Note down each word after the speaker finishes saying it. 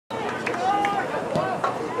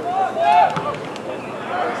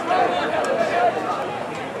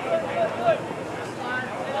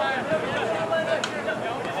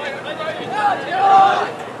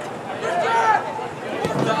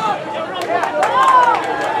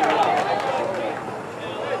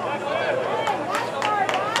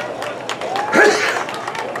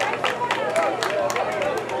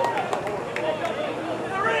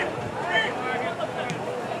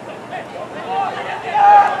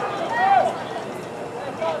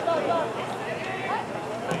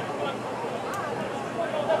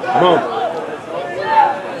Come on.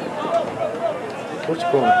 Which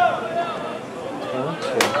corner?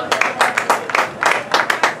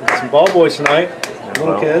 Got some ball boys tonight.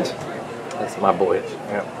 Little kids. That's my boys.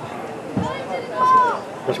 Yep.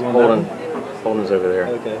 Which one? Holden's over there.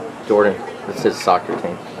 Okay. Jordan. That's his soccer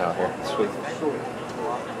team out here. Sweet.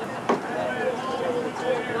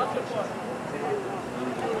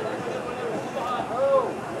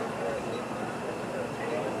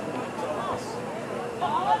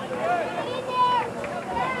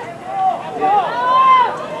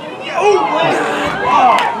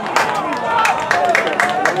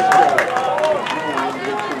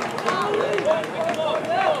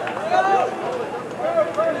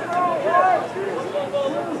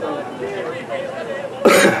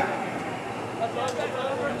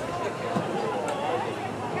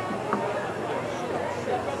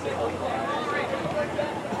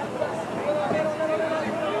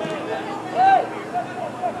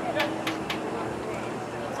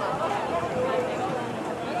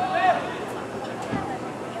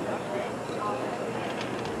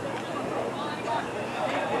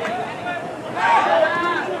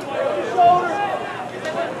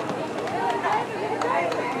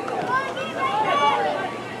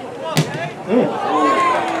 Look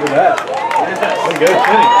at that. That's good.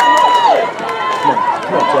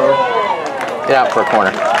 Come on, Charlie. Get out for a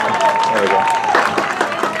corner. There we go.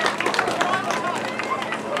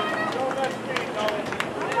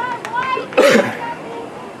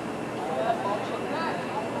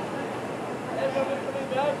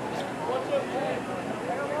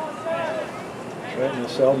 Right in the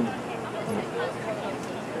Selden.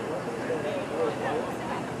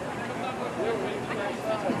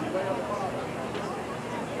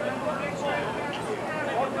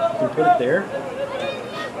 Can we put it there?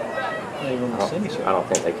 Not even on the semi-circle. I don't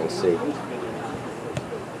think they can see.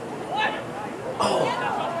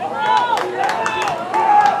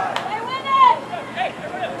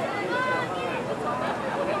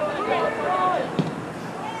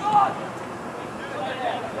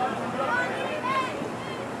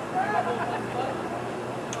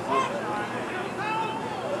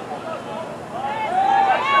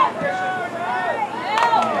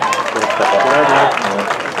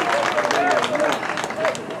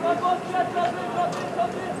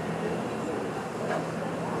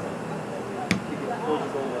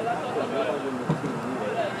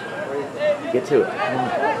 Get to it.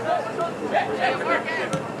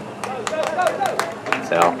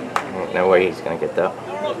 So, no way he's going to get that.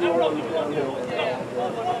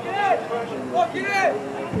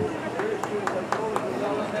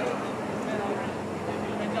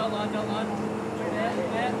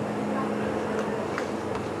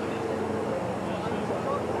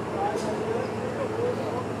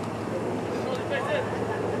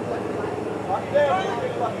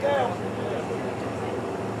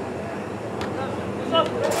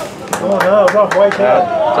 Oh no, it's off White's head.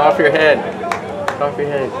 It's off your head. It's off your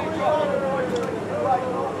head.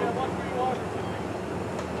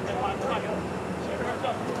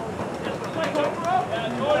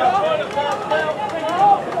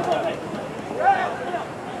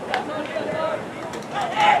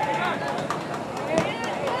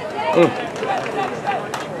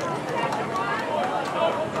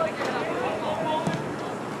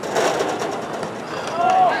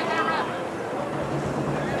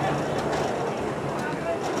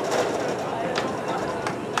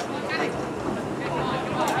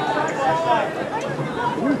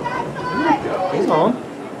 He's on.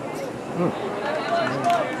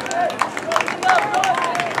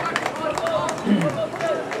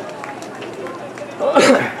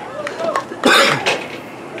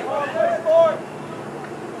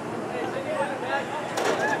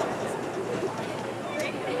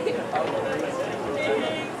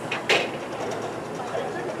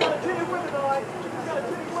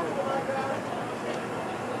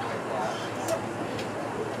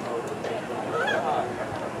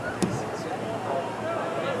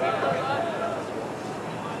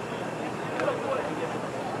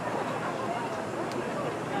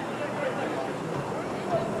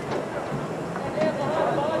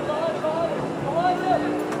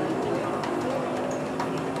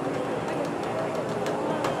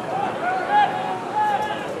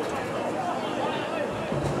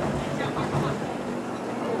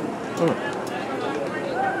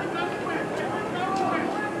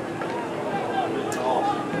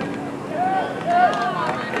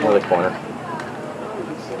 Another corner.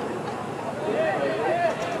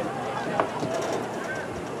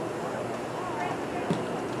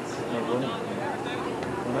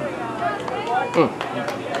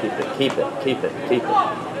 Keep it, keep it, keep it, keep it.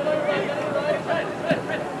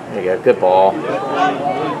 There you go. Good ball. Too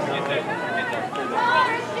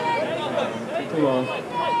long.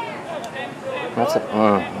 That's a.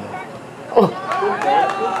 Oh.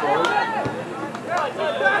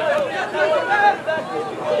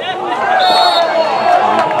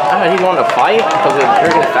 Oh, he wanted to fight because of the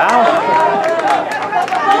freaking foul?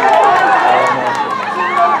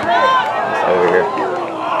 It's over here.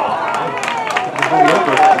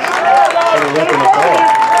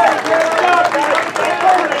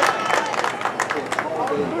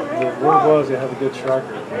 The word was you have a good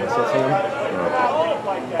striker. Is that him?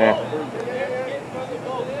 Yeah.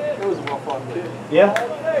 It was a well-fought kid. Yeah?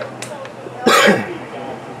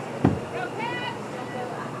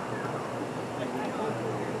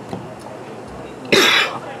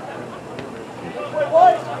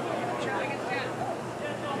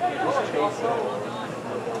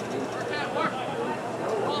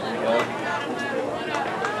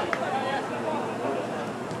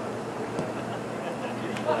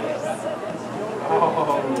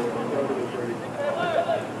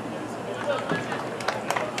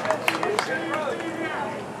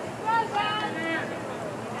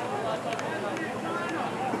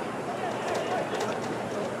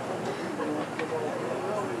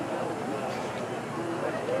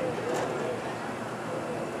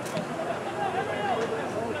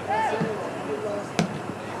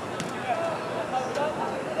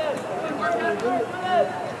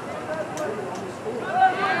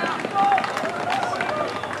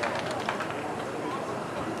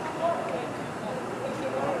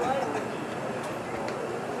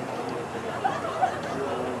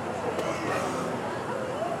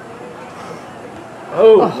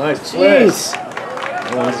 Oh, nice play. Jeez.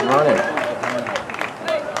 He's running.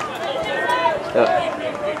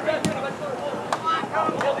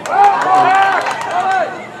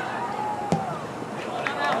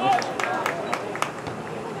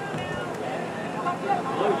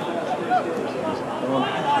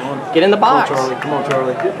 Get in the box. Come on, Charlie. Come on,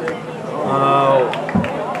 Charlie. Oh.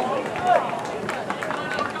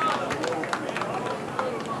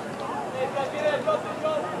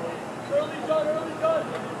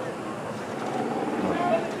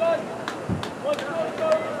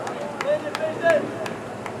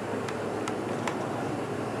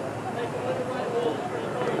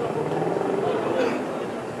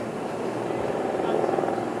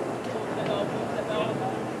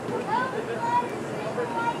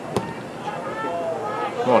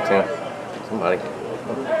 Come on, Tim. Somebody.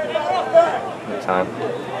 Good time.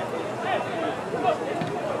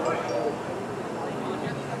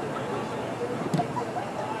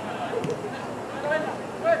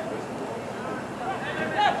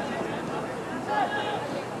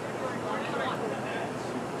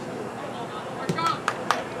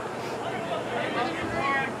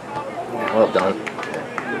 Well done.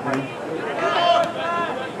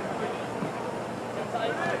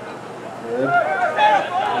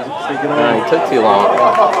 He took too long.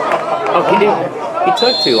 Oh, he didn't. He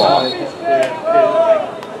took too long.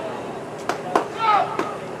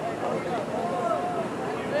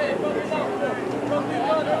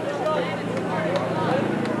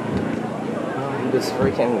 He was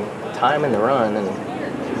freaking timing the run and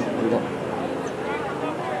he didn't.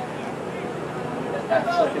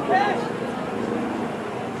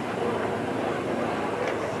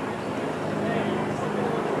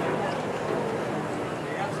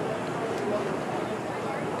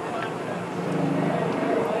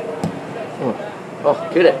 Oh,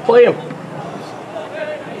 get it. Play him.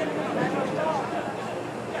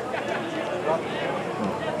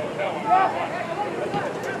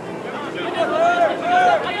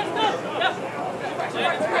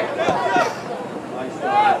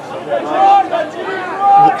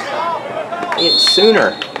 It's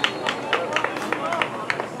sooner.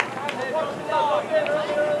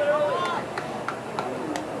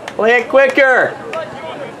 Play it quicker.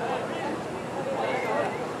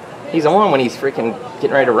 He's on when he's freaking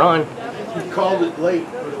getting ready to run. He called it late,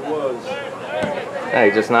 but it was. No,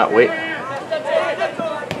 he's just not wait.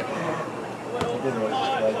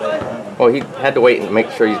 Well, he had to wait and make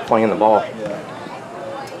sure he's playing the ball.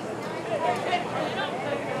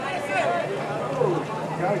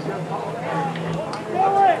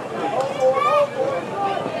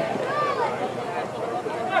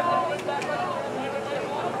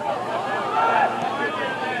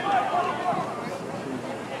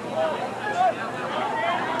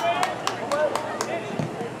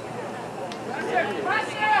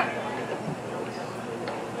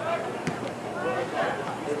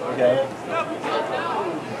 Okay.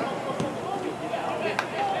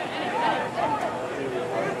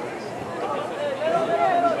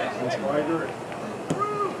 Spider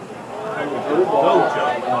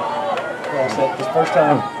His first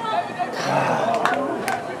time.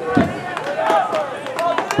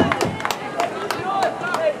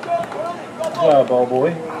 Wow, ball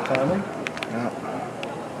boy. Timely. Yeah.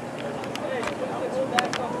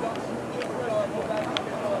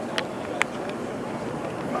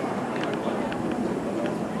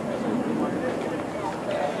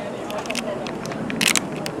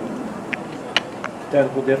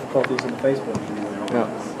 Technical difficulties in the Facebook. Yeah.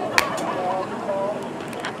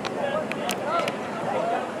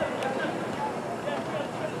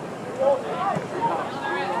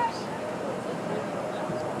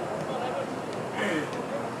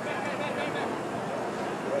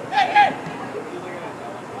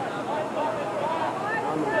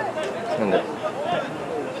 Send it.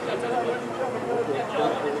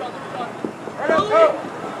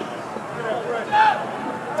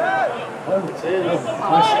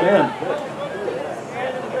 Nice spin.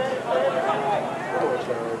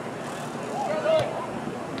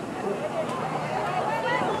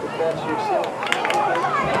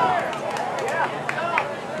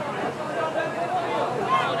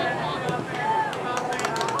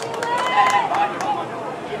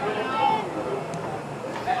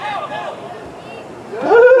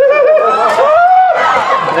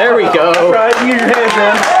 There we go. That's right, use your hands,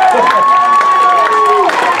 man.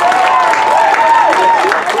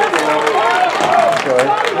 That's right.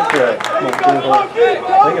 That's right. Come on, take it home.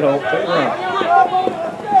 Take it home. Take it around.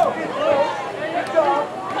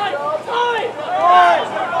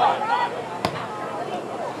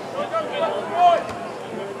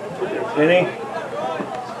 Benny.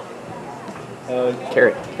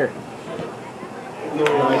 Carry.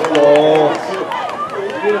 Nice ball.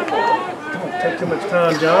 Don't take too much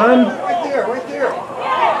time, John. Right there. You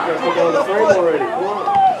gotta put down the frame already.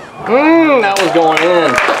 Come on. That was going in.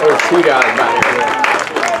 There was two guys back there.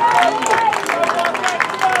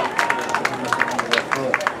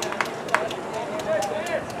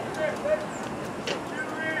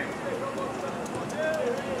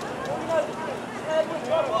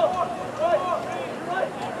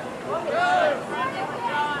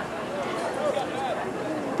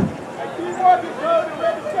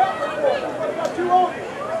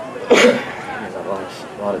 There's a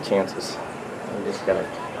lot of chances. We just gotta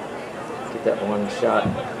get that one shot.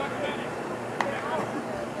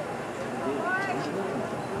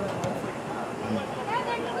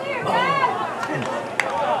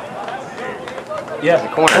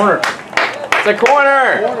 Yeah, Corner. It's a corner.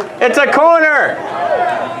 It's a corner.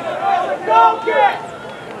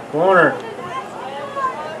 Corner.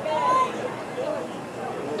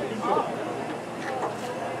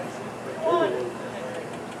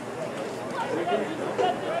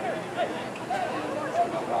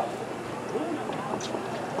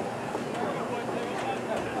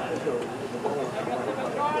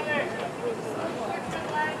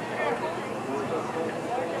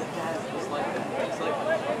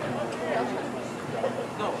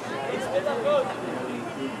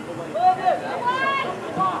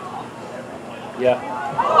 Yeah.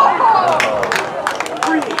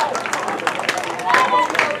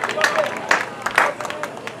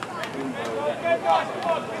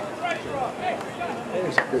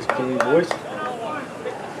 There's Chris King, boys.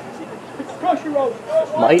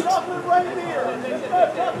 Might.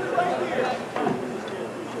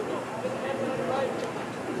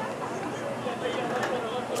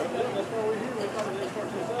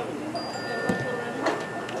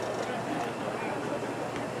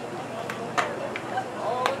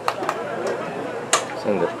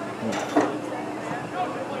 Send it.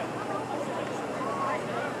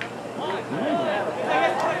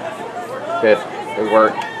 Good. Good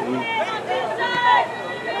work.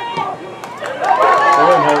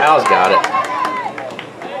 Al's got it.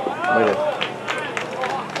 Way to.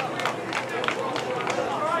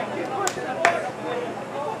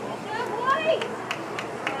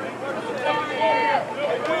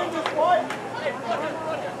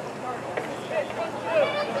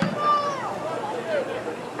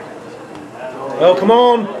 Oh, come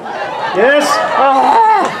on. Yes.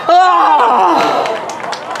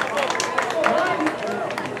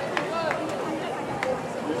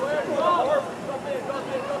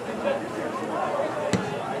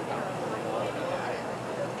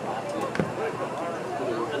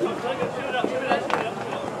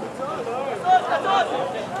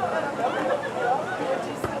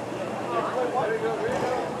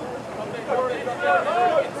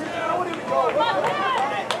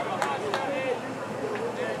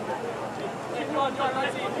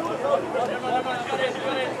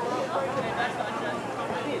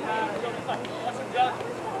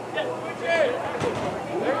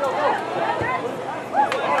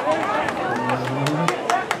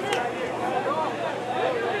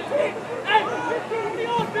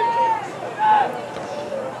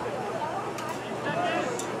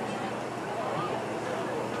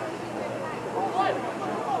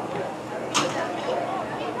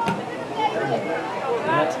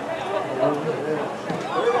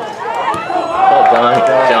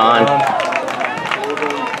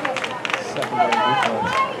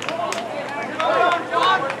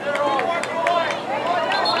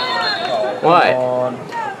 What? Come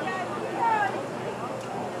on.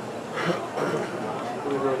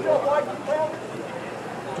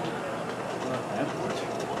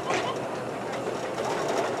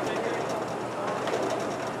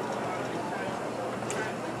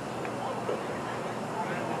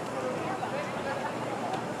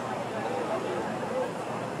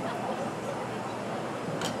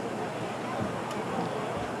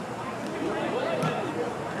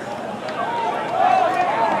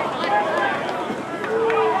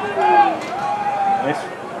 Nice.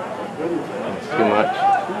 That's too much.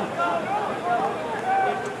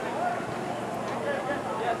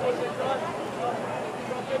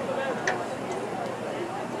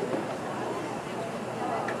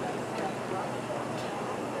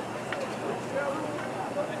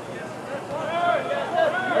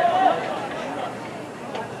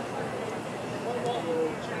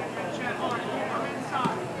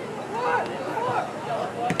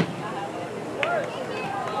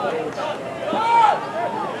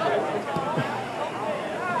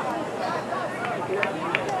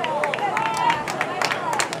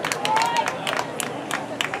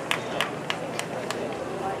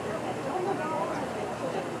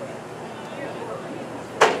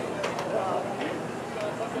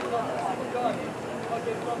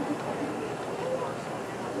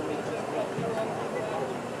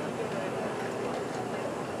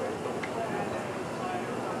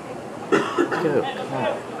 Go, come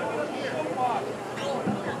on.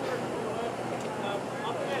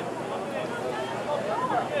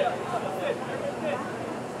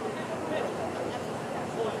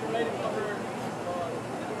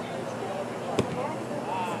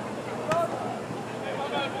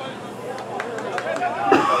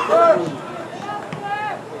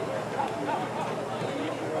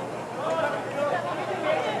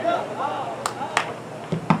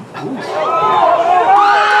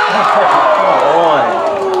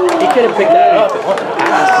 Could have picked that up. It wasn't a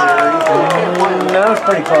pass. That was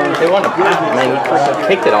pretty close. It wasn't a pass, man. He freaking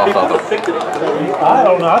kicked it off of him. I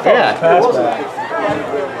don't know. I thought it was a pass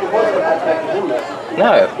back.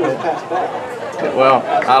 No. Well,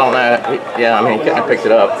 I don't know. Yeah, I mean, he couldn't have picked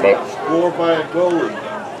it up. But Scored by a goalie.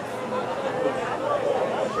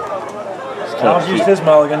 I'll use his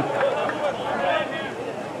mulligan.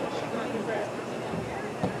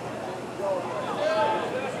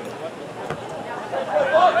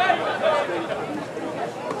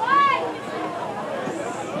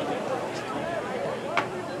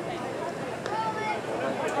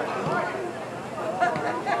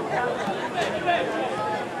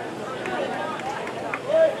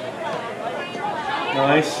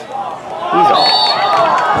 Nice. he's off.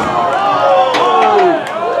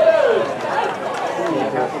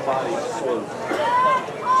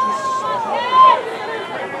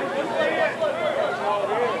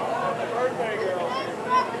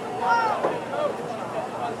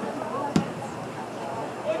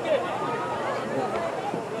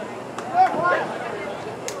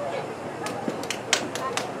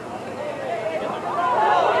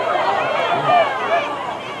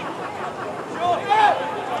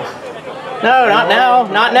 No, not now.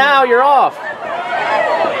 Not now. You're off.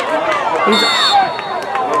 He's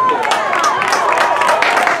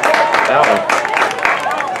that one.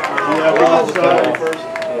 Yeah, we offside first.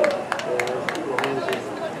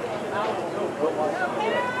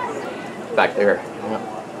 Back there.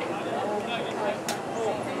 Yeah.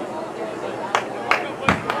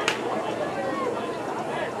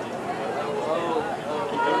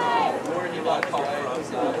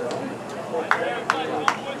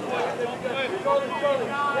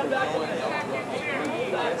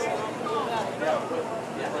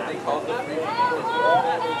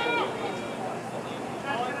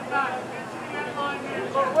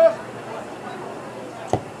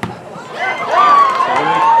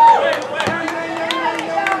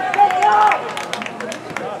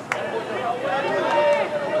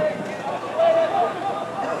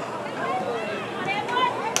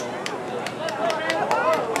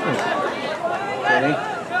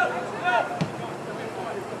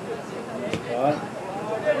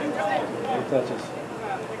 Touches.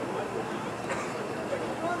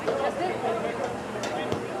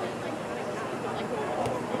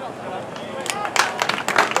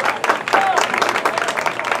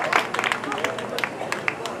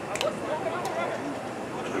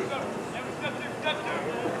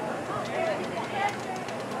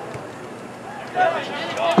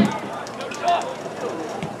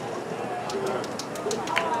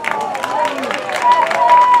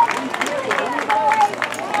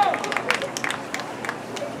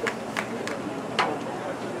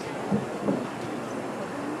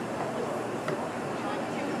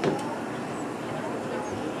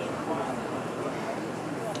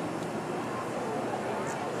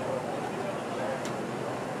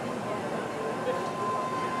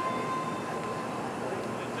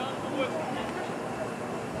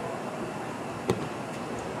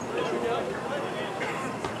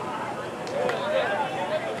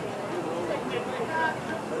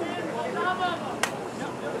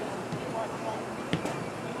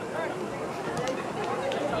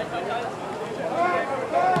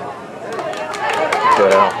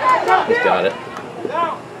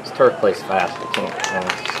 turf plays fast. You can't.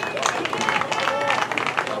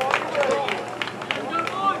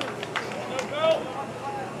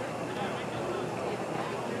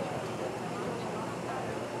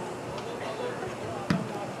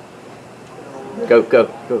 Go, go,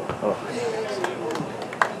 go. Oh.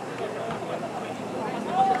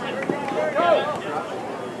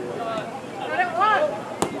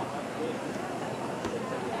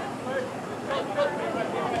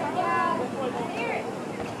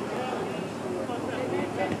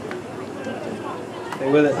 Stay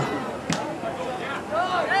with it.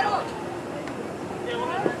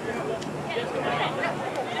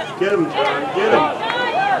 Get him, John. Get him.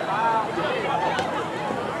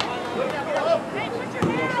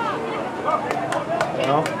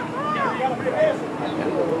 No.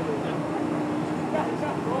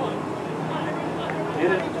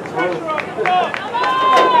 Get it.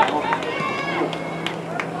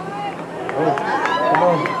 Oh, come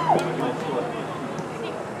on.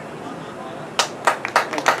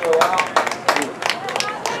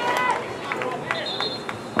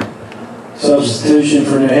 Substitution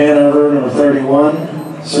for New Hanover, number 31,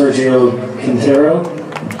 Sergio Quintero.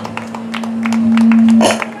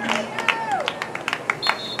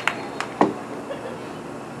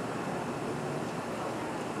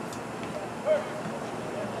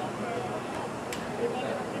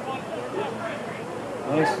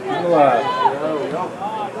 Nice. Keep alive.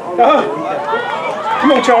 Ah!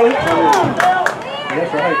 Come on, Charlie.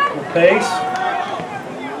 That's right. Pace.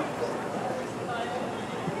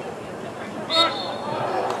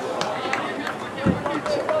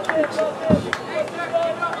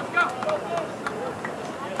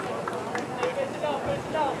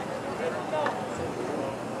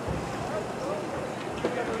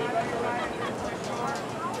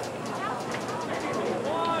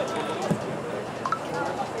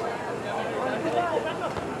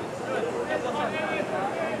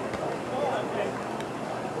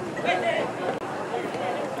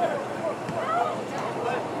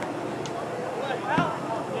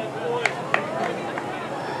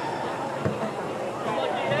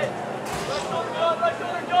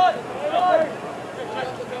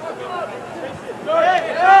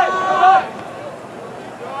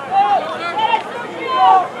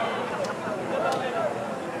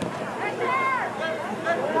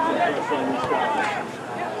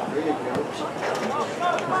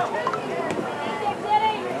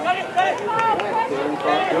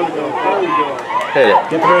 Hit it.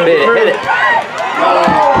 Get through. Hit it. Hit it.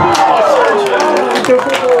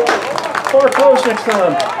 Or close next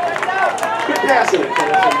time. Quit passing it,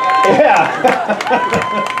 Tennessee. Yeah.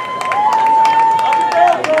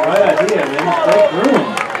 Right idea, man. Break room.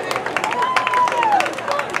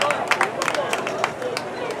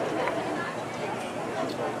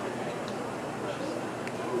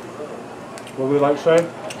 What would we like to say?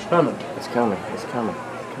 It's coming. It's coming. It's coming.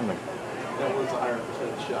 It's coming. That was a higher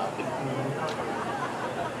percentage shot.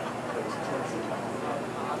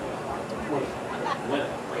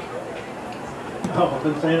 Oh, I've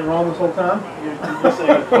been saying it wrong this whole time? You're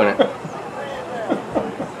saying Win it.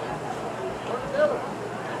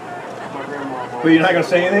 my grandma. But you're not going to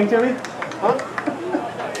say anything to me? Huh?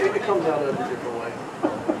 It comes out every different way.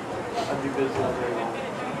 I do business all day long.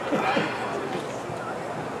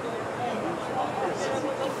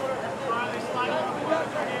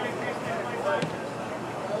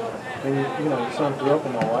 And you know, your son grew up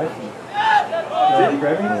with my wife. And,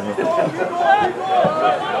 Gravy?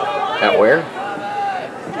 At where?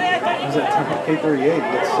 I was at K38.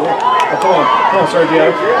 That's sick. Oh, come on, Sergio.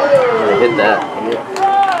 Hit that. I'm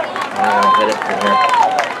gonna hit it from here.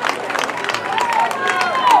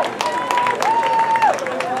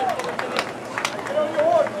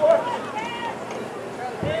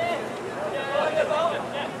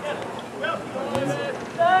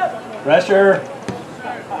 Pressure.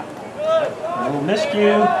 We'll miss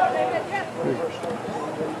you.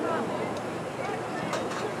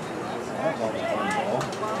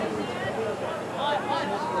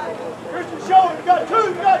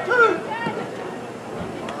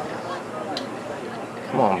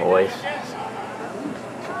 Come on, boys.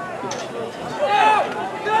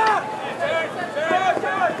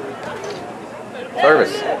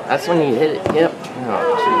 Service. That's when you hit it. Yep.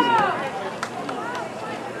 Oh, jeez.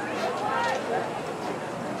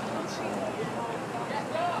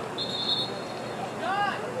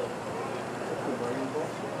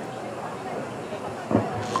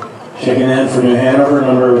 Checking in for New Hanover,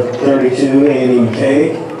 number 32, Andy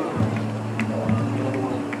McKay.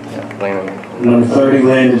 Number 30,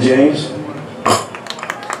 Landon James.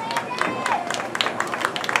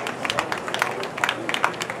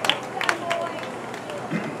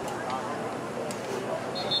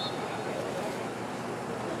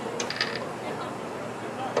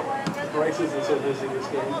 Bryce isn't so busy this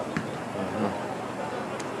game.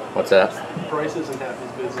 What's that? Bryce isn't half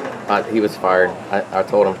as busy. He was fired. I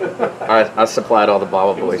told him. I supplied all the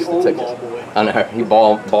ball boys. He was the only ball boy. I know. He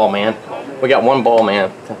ball man. We got one ball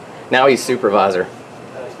man. Now he's supervisor.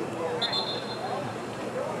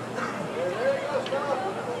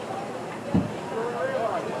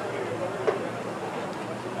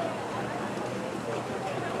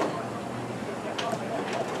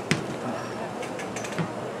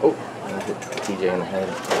 Oh, I hit TJ in the head.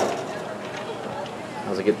 That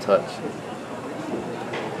was a good touch.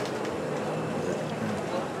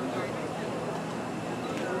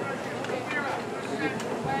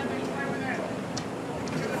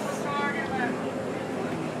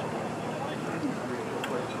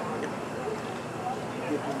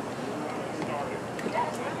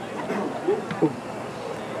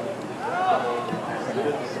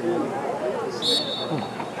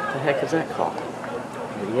 What the heck is that call?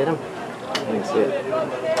 Did he hit him? I didn't see it.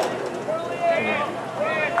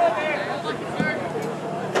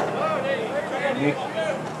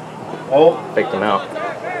 Oh, Faked him out.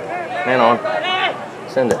 Man on.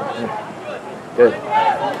 Send it. Good.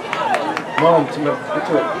 come on, get to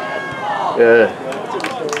it. Good.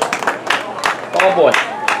 Ball boy.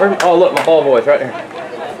 Oh, look, my ball boy's right here.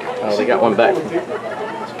 Oh, they got one back.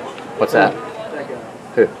 What's that?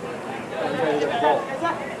 Who?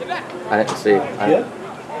 I didn't see. The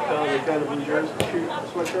guy in the blue jersey,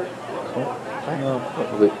 sweatshirt. No.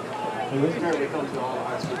 Who? Apparently comes to all the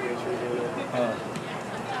high school games here.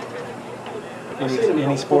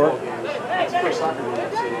 Any sport? It's the first soccer game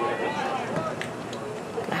I've seen.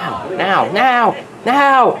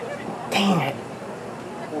 Now! Dang it.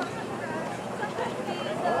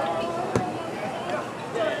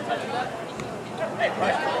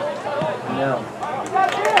 No.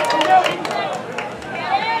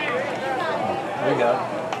 There you go.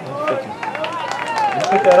 You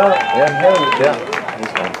pick that up. Yeah.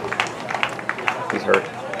 He's gone. He's hurt.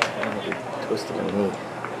 He twisted a knee.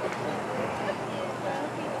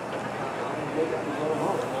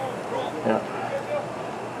 Yeah.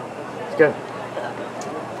 It's good.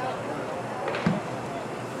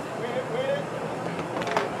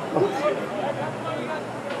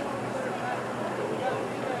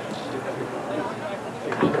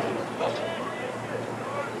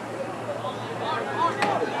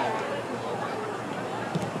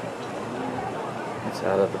 It's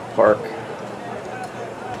out of the park.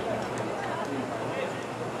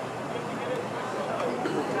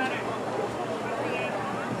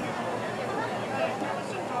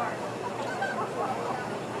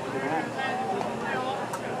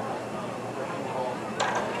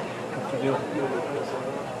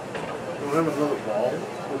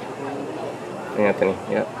 Anthony,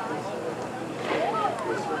 yep.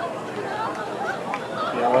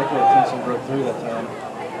 Yeah, I like that Tenson broke through that time.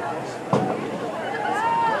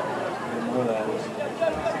 More of that.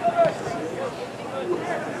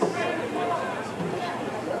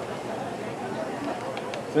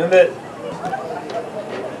 Send it.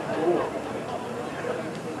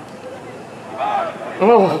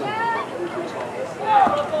 Oh.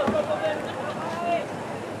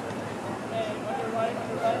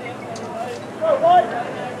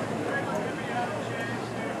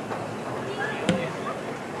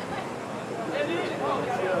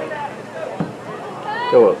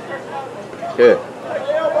 Go up. Good.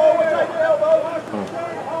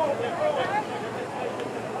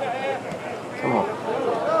 Come on.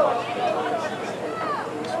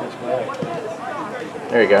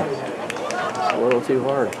 There you go. It's a little too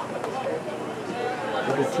hard. A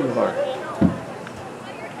little too hard.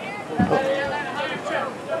 Oh.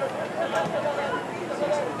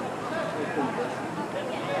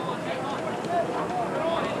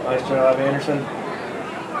 Nice job, Anderson.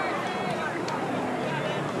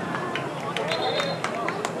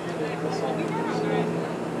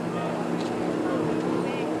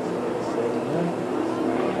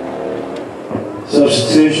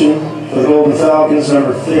 Substitution for the Golden Falcons,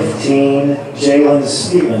 number 15, Jalen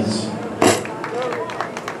Stevens.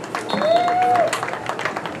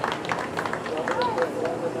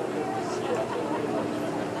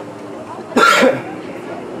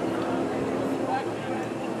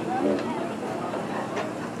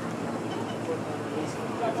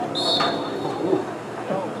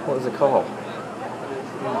 What was it called?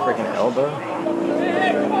 Freaking elbow?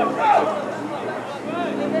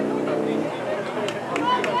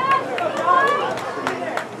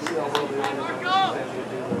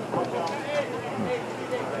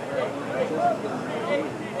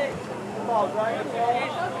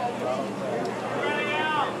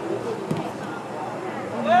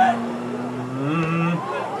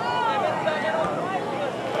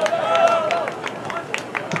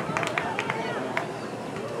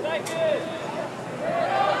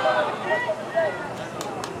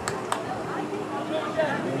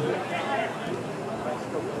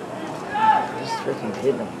 freaking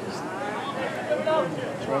hitting him. Just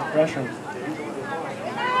Try pressure him.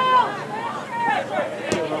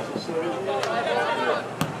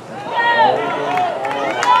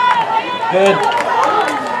 Good.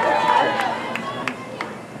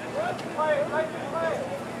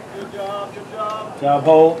 Good job,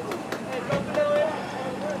 Holt.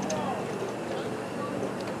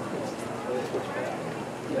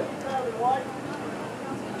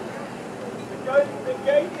 The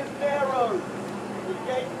gate is narrow. The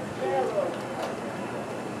gate is narrow.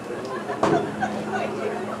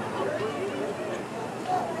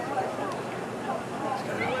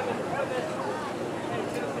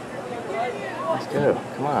 let's go.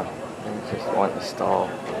 Come on. I'm just wanting to stall.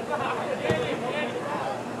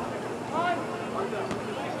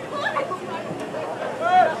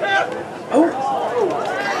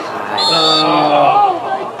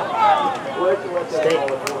 Stay.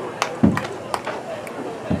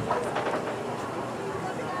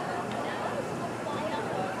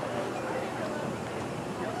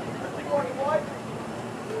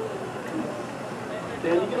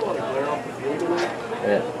 Dan, you get a lot of glare off the field tonight?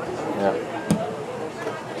 Yeah. Yeah.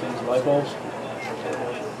 Change the light bulbs.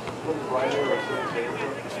 Right there or something.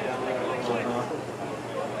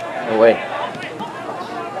 No way.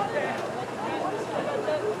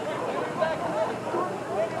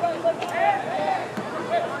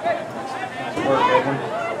 Nice work, Edwin.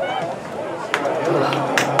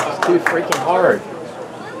 It's too freaking hard.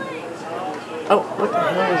 Oh, what the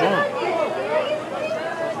hell was that?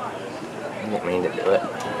 I didn't mean to do it.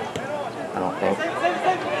 I don't think.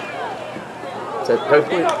 So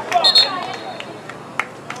hopefully.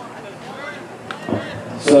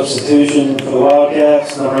 Substitution for the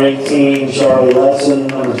Wildcats, number 18, Charlie Lesson,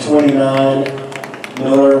 number 29,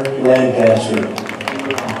 Miller Lancaster.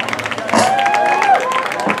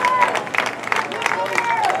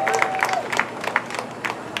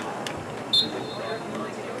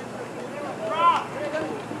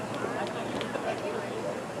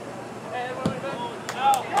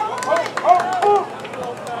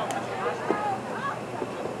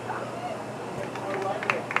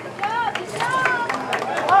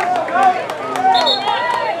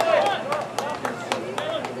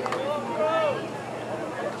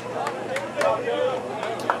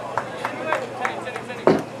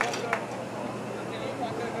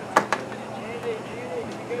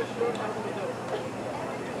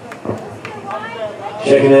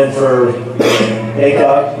 Checking in for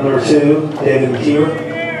ACOC, number 2, David McKeever.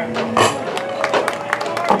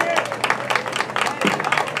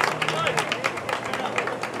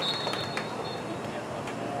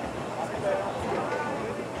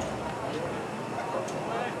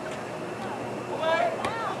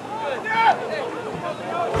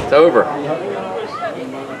 It's over. He's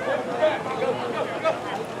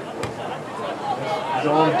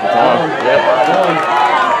on. It's on. Yep.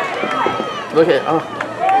 Look at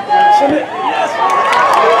Send it. Yes.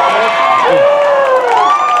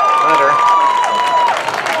 Better.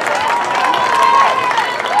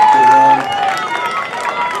 Good run.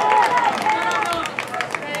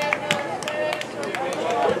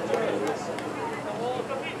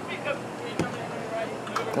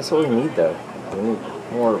 That's what we need, though. We need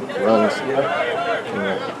more runs in the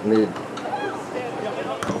mid.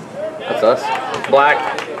 That's us. Black.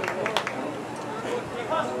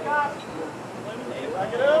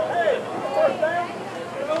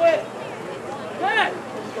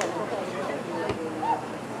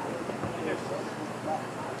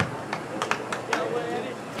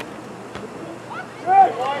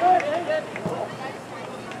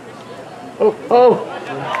 Oh, oh,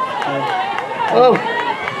 oh.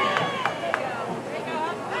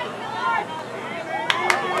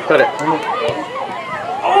 Cut it.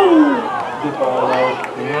 Good ball, though.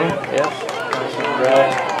 Yep. Nice and drag.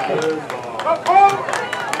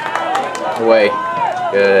 Away.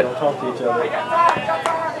 Good. Don't talk to each other.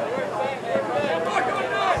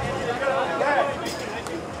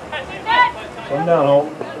 Come down, Holt.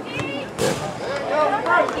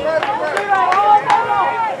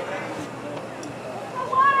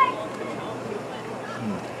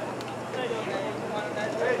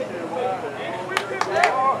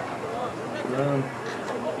 Run.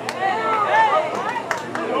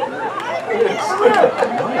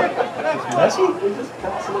 It's messy?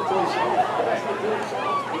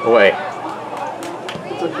 Away.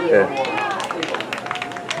 Good.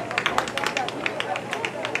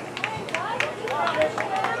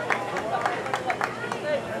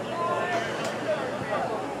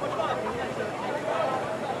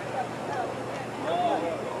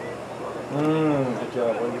 Good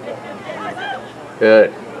job. Way to get back.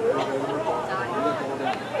 Good.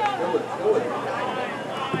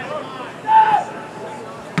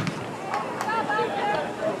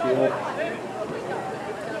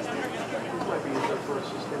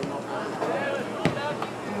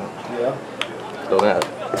 go net.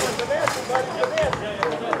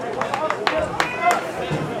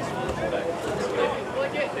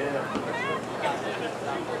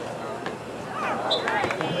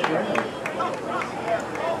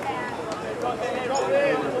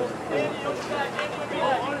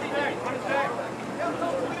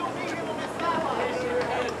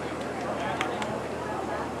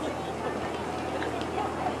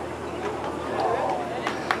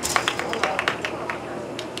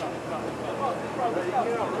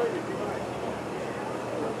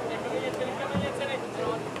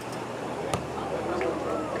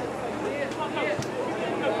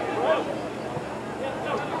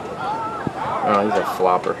 Oh, he's a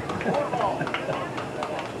flopper.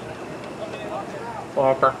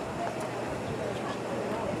 Flopper.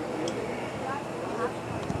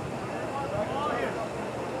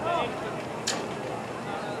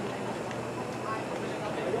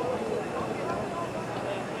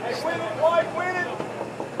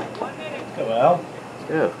 Go Al.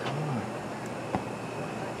 Yeah.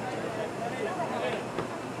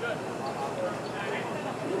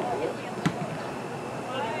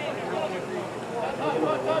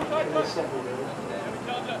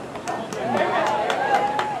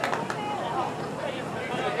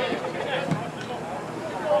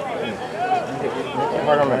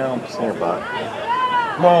 Hard on my center bot.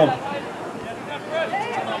 Come on.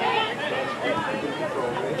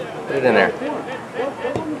 Put it in there.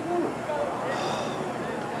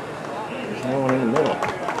 There's no one in the middle.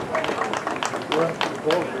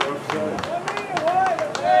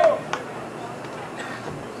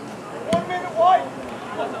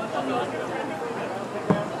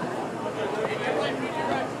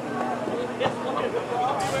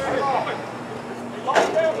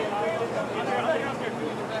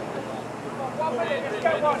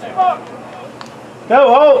 Go,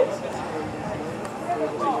 hold!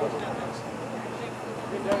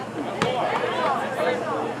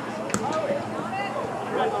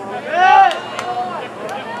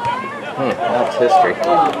 That's history.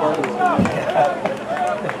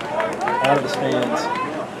 Out of the stands.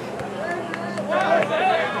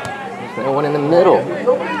 There's no one in the middle.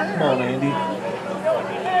 Come on, Andy.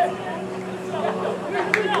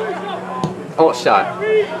 Oh, shot.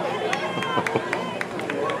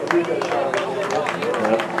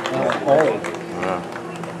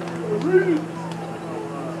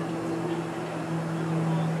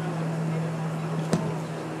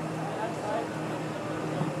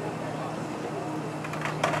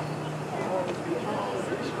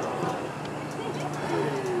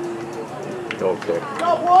 Goal kick.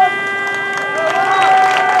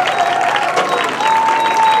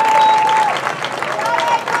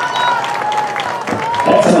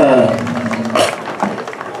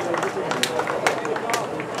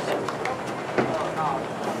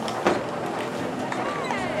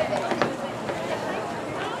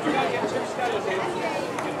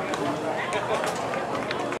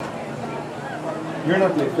 You're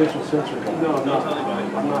not the official censor. No, I'm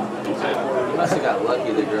not. You must have got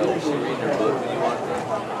lucky, the girl. Was she reading her book when you walked in?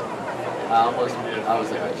 I was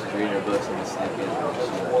like, she's reading her books and just sneak in.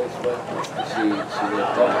 She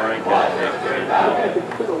looked up.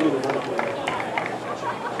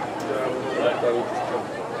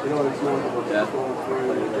 Yeah.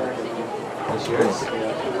 What's yours?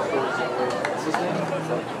 What's his name?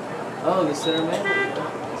 Oh, the center man?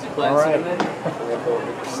 Is he playing center man?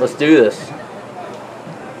 Let's do this.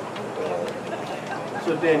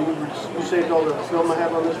 So Dan, you saved all the film I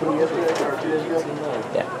have on this from yesterday or 2 days ago?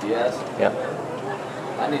 Yeah. Yes? Yeah.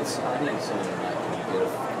 I need someone that can get a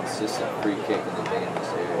consistent free kick in the day in this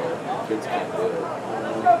area. Kids can't do it.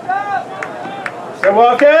 Go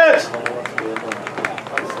Wildcats!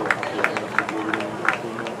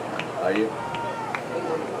 Are you?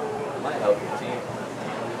 Might help the team.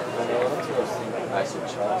 I know that's what I was thinking. I said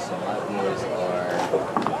Charleston. My boys are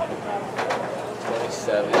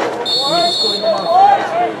 27.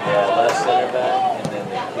 Yeah, left center back, and then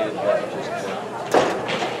the kid that just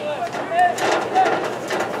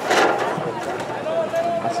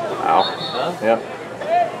Wow. Huh? Yep.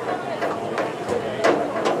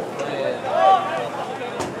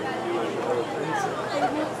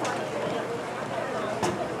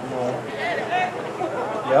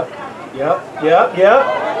 Yep.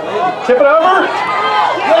 Tip it over.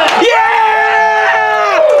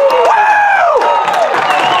 Yeah! Woo!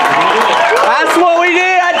 That's what we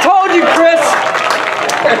did. I told you, Chris.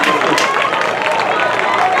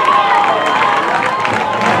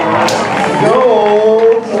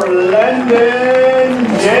 Goal for London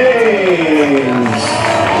James.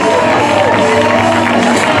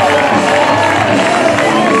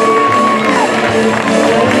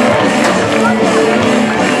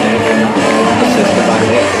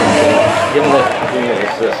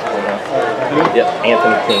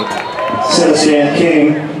 King. Citizen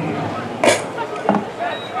King.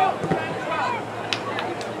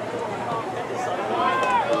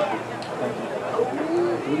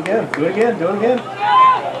 Do it again, do it again, do it again.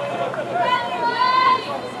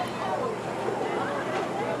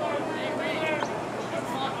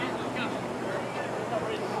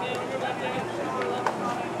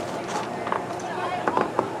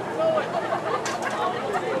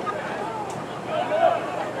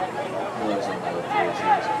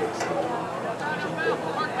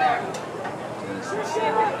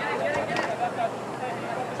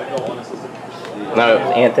 No, it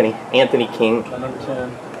was Anthony. Anthony King. Number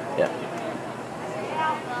 10. Yeah.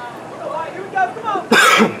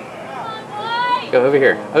 Go over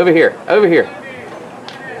here. Over here. Over here.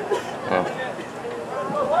 Oh.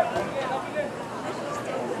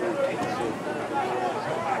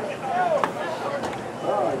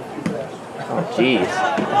 Oh, jeez.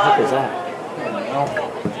 What the heck is that?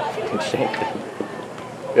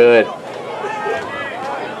 Good.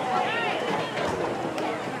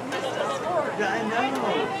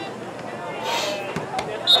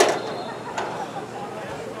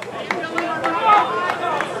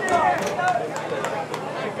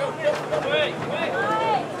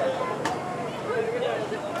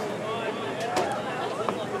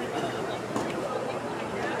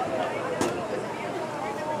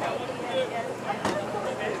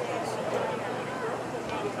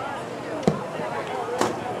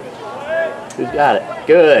 Who's got it?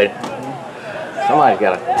 Good. Somebody's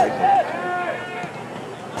got it.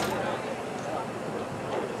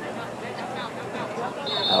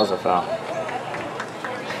 That was a foul.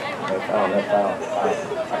 No foul, no foul.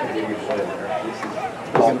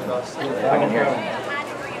 I can hear him.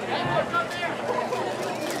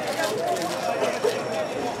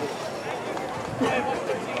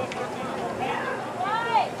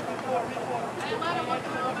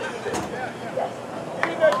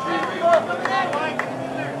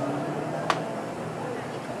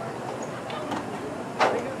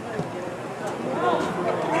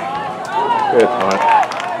 Good point.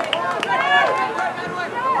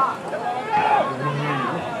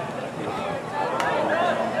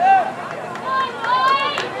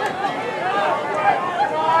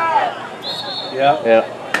 Yeah. Yeah.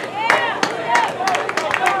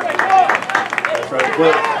 That's right.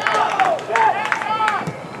 Quick.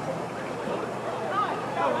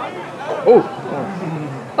 Oh.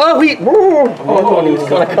 Oh, he. Whoa. I thought he was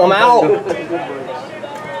going to come out.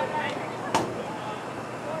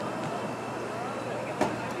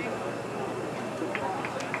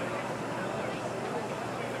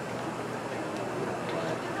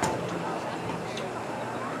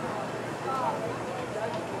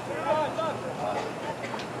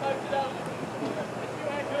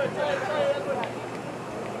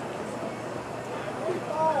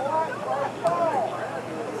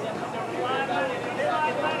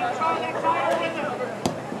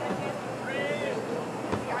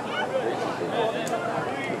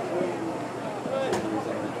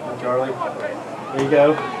 Charlie. There you go.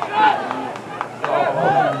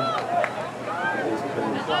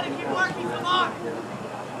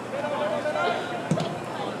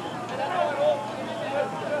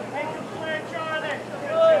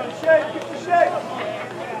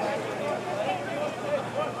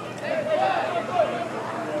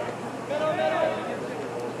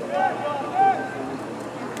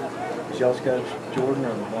 Is y'all's coach Jordan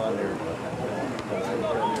or the blonde hair?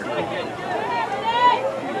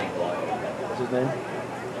 What's his name?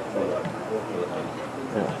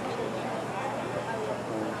 Yeah.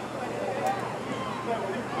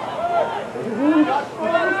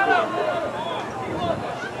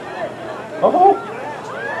 Oh!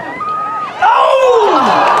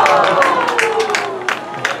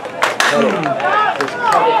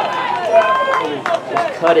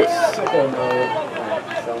 Just cut it.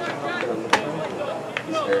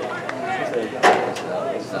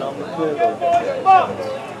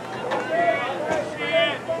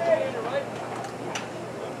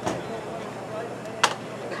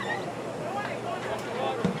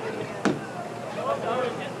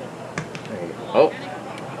 Oh.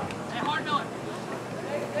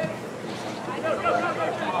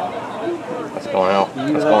 That's going out.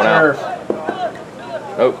 That's going out.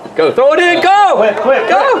 Oh, go. Throw it in. Go. Quick, quick,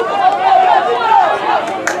 go.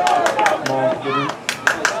 Come on, Gibby.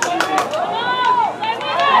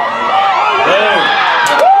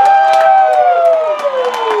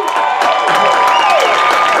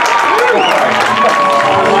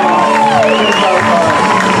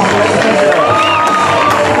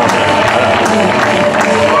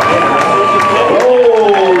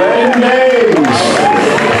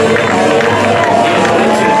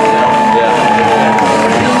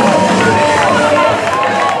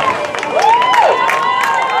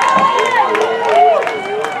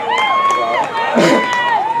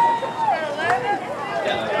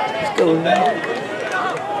 team now?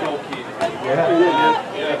 Yeah.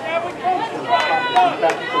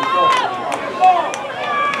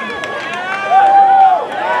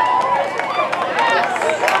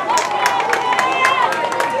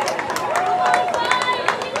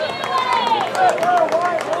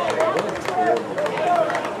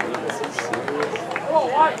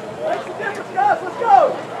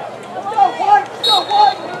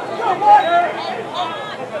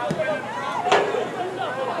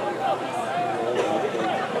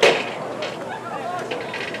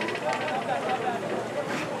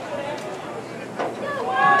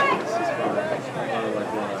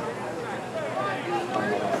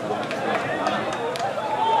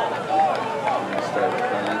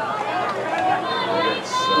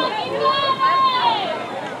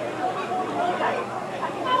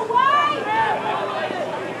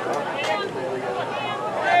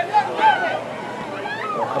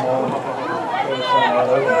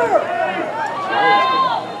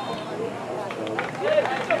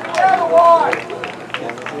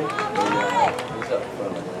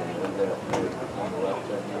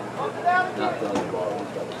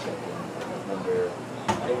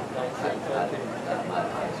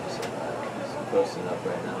 Posting up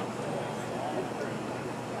right now.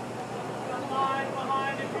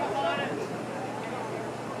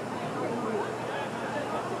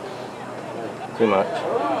 Too much.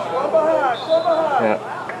 Yeah.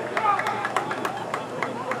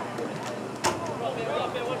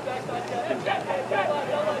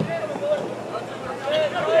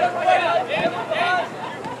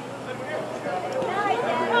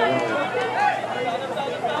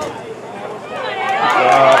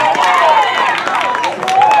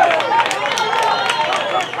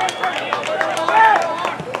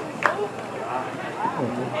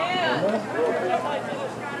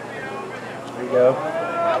 There you go.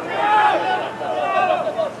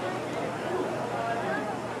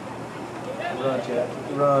 Run, Chad.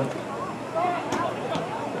 Run.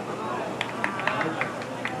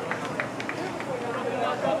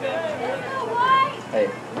 Hey,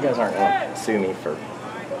 you guys aren't going to sue me for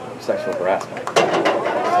sexual harassment.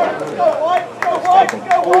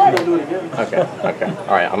 Okay, okay.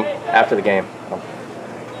 All right, I'm after the game. All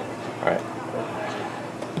right.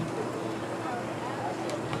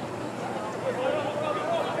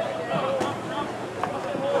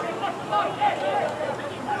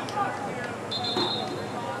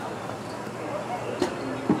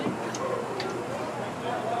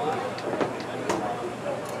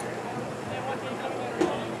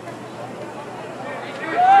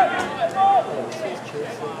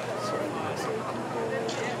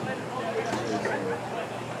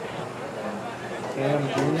 Cam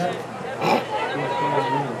Jr.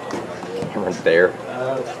 Cameron's there.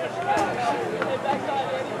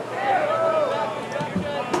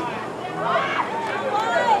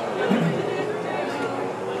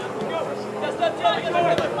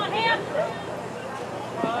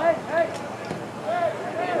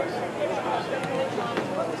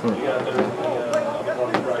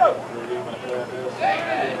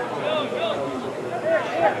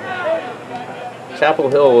 Chapel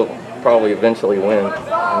Hill will probably eventually win.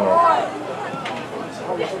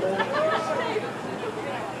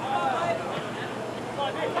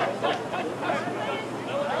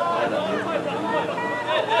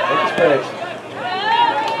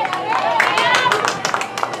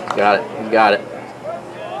 Got it. You got it.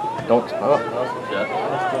 Don't. Oh.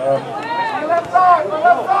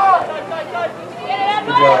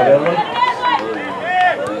 Good job, Edwin.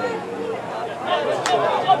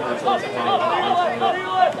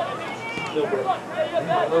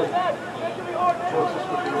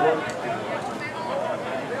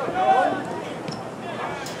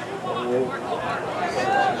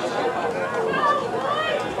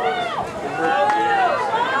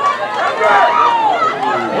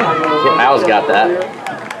 Al's got that.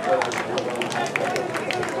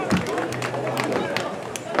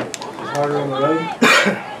 Harder on the road.